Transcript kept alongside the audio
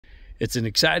It's an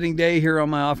exciting day here on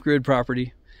my off-grid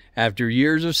property. After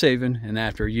years of saving and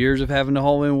after years of having to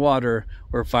haul in water,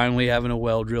 we're finally having a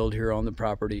well drilled here on the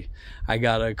property. I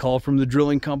got a call from the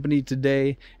drilling company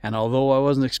today, and although I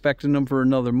wasn't expecting them for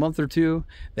another month or two,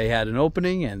 they had an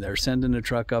opening and they're sending a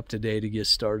truck up today to get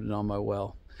started on my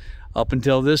well. Up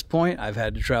until this point, I've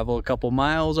had to travel a couple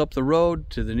miles up the road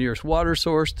to the nearest water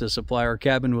source to supply our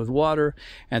cabin with water,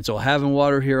 and so having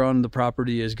water here on the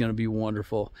property is going to be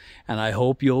wonderful, and I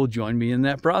hope you'll join me in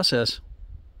that process.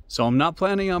 So I'm not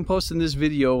planning on posting this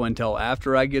video until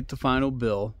after I get the final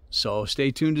bill, so stay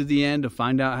tuned to the end to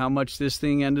find out how much this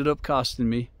thing ended up costing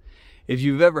me. If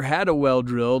you've ever had a well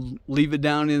drilled, leave it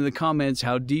down in the comments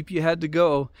how deep you had to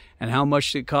go and how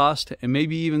much it cost, and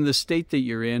maybe even the state that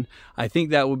you're in. I think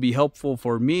that would be helpful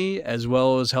for me as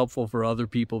well as helpful for other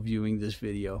people viewing this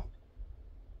video.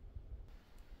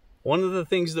 One of the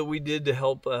things that we did to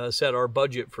help set our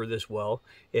budget for this well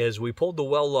is we pulled the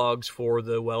well logs for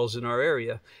the wells in our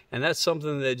area. And that's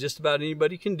something that just about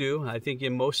anybody can do. I think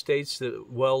in most states the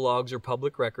well logs are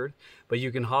public record, but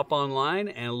you can hop online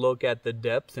and look at the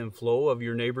depth and flow of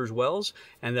your neighbor's wells,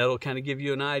 and that'll kind of give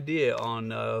you an idea on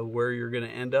where you're going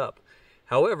to end up.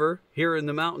 However, here in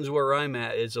the mountains where I'm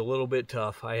at, it's a little bit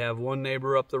tough. I have one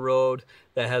neighbor up the road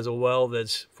that has a well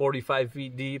that's 45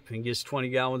 feet deep and gets 20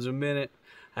 gallons a minute.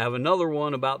 I have another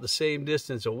one about the same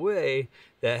distance away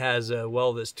that has a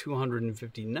well that's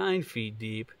 259 feet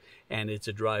deep, and it's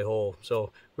a dry hole.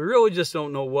 So we really just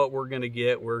don't know what we're going to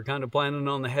get. We're kind of planning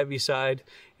on the heavy side,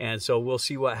 and so we'll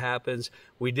see what happens.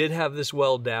 We did have this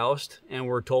well doused, and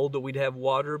we're told that we'd have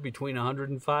water between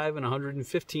 105 and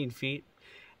 115 feet,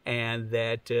 and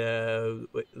that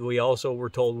we also were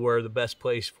told where the best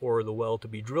place for the well to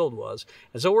be drilled was.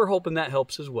 And so we're hoping that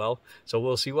helps as well. So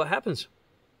we'll see what happens.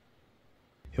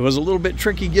 It was a little bit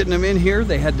tricky getting them in here.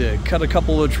 They had to cut a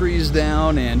couple of trees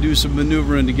down and do some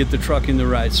maneuvering to get the truck in the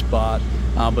right spot.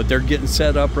 But they're getting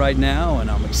set up right now,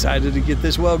 and I'm excited to get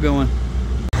this well going.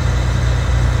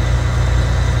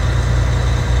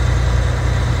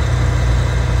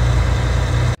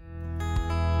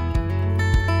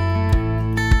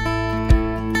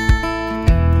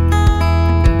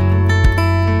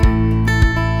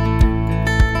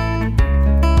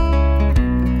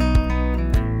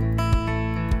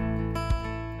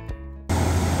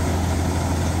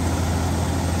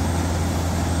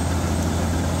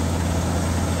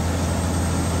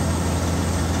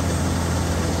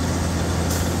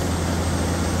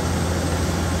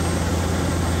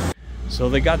 So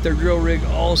they got their drill rig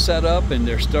all set up and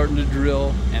they're starting to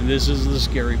drill, and this is the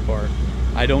scary part.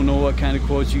 I don't know what kind of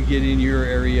quotes you get in your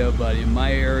area, but in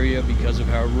my area, because of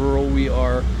how rural we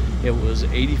are, it was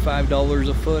 $85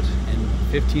 a foot and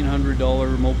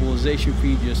 $1,500 mobilization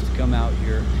fee just to come out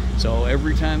here. So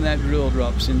every time that drill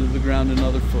drops into the ground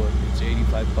another foot, it's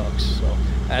 85 bucks. So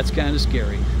that's kind of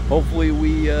scary. Hopefully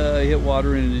we hit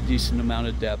water in a decent amount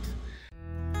of depth.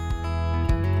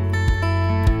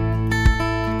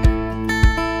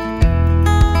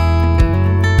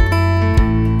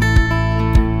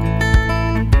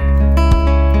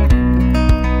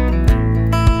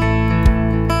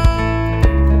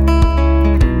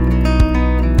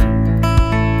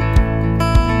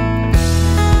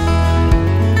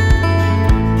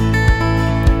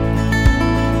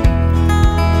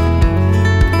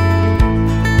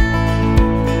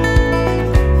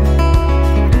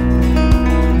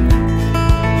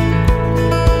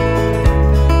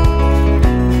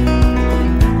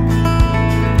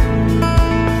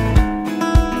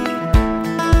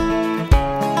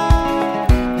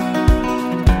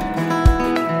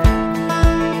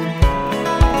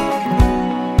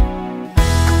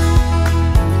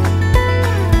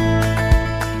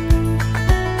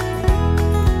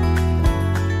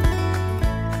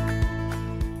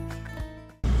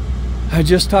 I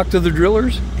just talked to the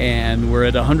drillers, and we're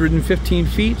at 115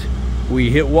 feet. We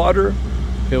hit water.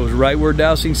 It was right where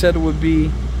dowsing said it would be.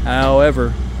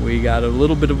 However, we got a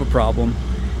little bit of a problem,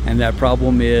 and that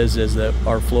problem is that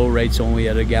our flow rate's only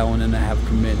at 1.5 gallons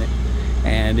per minute.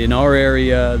 And in our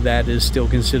area, that is still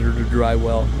considered a dry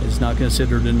well. It's not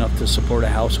considered enough to support a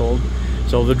household.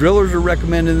 So the drillers are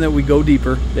recommending that we go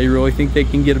deeper. They really think they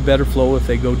can get a better flow if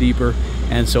they go deeper.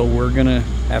 And so we're gonna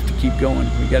have to keep going.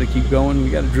 We gotta keep going, we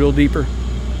gotta drill deeper.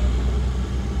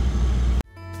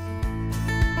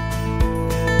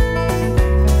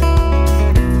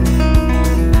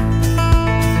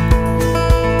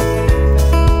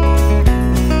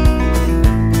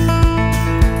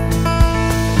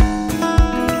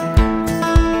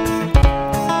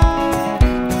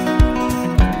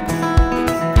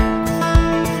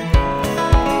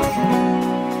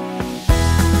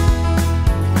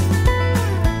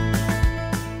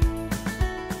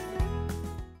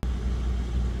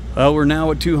 Well, we're now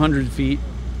at 200 feet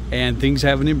and things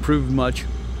haven't improved much.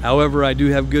 However, I do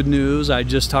have good news. I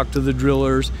just talked to the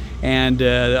drillers, and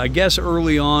I guess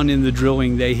early on in the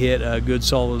drilling they hit a good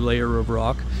solid layer of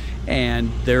rock,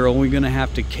 and they're only going to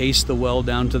have to case the well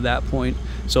down to that point.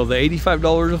 So the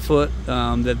 $85 a foot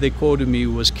that they quoted me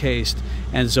was cased,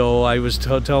 and so I was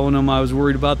telling them I was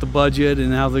worried about the budget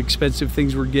and how the expensive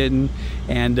things were getting,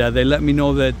 and they let me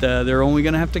know that they're only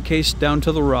going to have to case down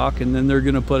to the rock, and then they're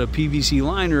going to put a PVC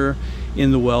liner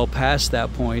in the well past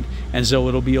that point, and so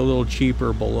it'll be a little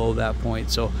cheaper below that point.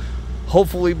 So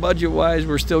hopefully budget wise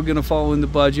we're still going to fall in the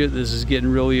budget. This is getting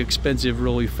really expensive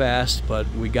really fast, but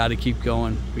we got to keep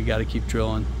going. We got to keep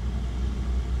drilling.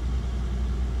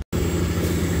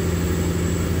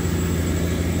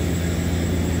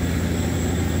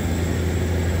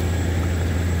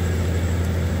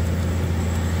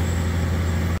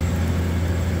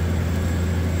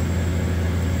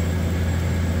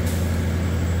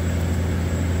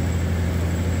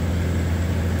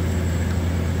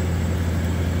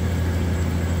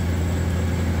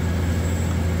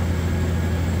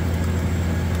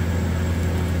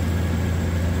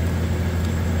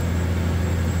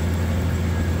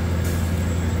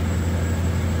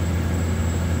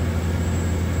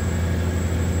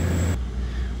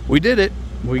 We did it.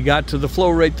 We got to the flow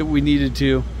rate that we needed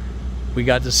to. We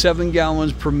got to 7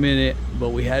 gallons per minute, but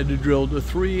we had to drill to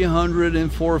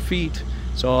 304 feet.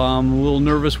 So I'm a little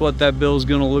nervous what that bill is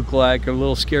going to look like. I'm a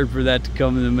little scared for that to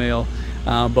come in the mail.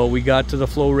 But we got to the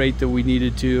flow rate that we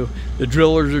needed to. The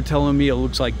drillers are telling me it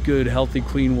looks like good, healthy,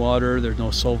 clean water. There's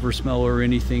no sulfur smell or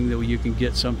anything that you can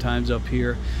get sometimes up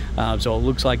here. So it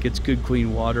looks like it's good,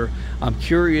 clean water. I'm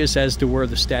curious as to where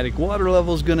the static water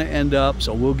level is going to end up.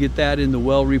 So we'll get that in the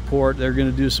well report. They're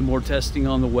going to do some more testing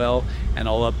on the well, and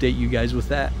I'll update you guys with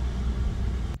that.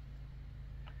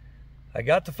 I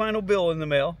got the final bill in the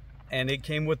mail, and it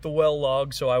came with the well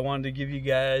log, so I wanted to give you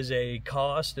guys a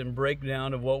cost and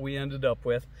breakdown of what we ended up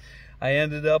with. I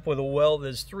ended up with a well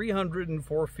that's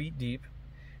 304 feet deep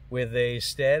with a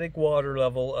static water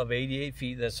level of 88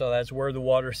 feet. So that's where the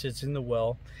water sits in the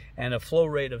well, and a flow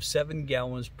rate of 7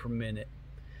 gallons per minute.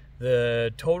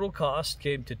 The total cost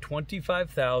came to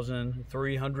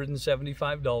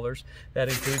 $25,375. That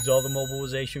includes all the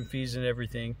mobilization fees and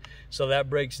everything. So that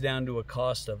breaks down to a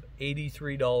cost of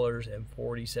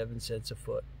 $83.47 a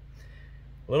foot.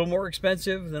 A little more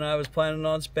expensive than I was planning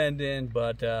on spending,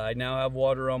 but I now have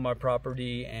water on my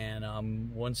property, and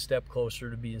I'm one step closer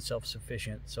to being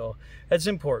self-sufficient. So that's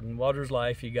important. Water's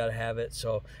life. You got to have it.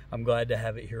 So I'm glad to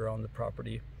have it here on the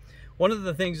property. One of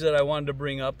the things that I wanted to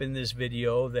bring up in this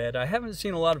video that I haven't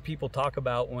seen a lot of people talk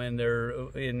about when they're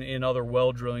in other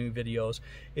well drilling videos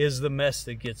is the mess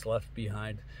that gets left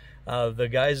behind. The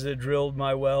guys that drilled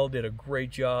my well did a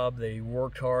great job. They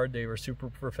worked hard. They were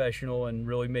super professional and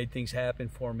really made things happen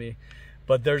for me.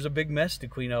 But there's a big mess to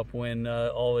clean up when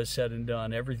all is said and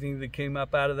done. Everything that came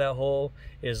up out of that hole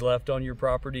is left on your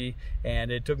property,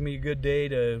 and it took me a good day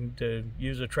to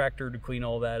use a tractor to clean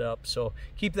all that up. So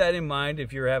keep that in mind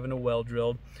if you're having a well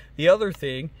drilled. The other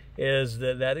thing is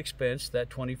that expense, that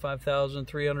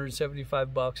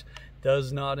 $25,375,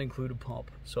 does not include a pump.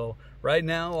 So right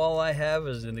now all I have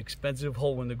is an expensive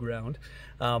hole in the ground.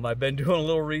 I've been doing a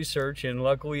little research, and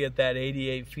luckily at that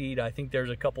 88 feet I think there's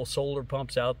a couple solar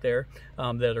pumps out there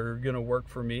that are going to work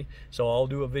for me. So I'll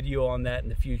do a video on that in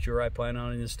the future. I plan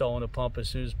on installing a pump as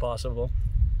soon as possible.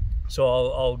 So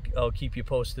I'll keep you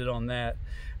posted on that.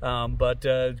 But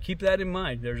keep that in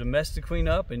mind. There's a mess to clean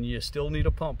up, and you still need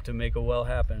a pump to make a well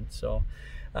happen. So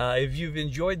if you've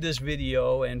enjoyed this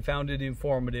video and found it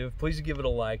informative, please give it a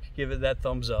like. Give it that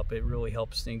thumbs up. It really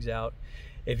helps things out.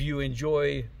 If you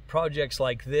enjoy projects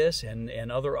like this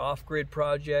and other off-grid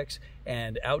projects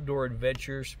and outdoor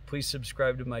adventures, please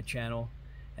subscribe to my channel,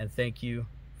 and thank you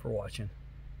for watching.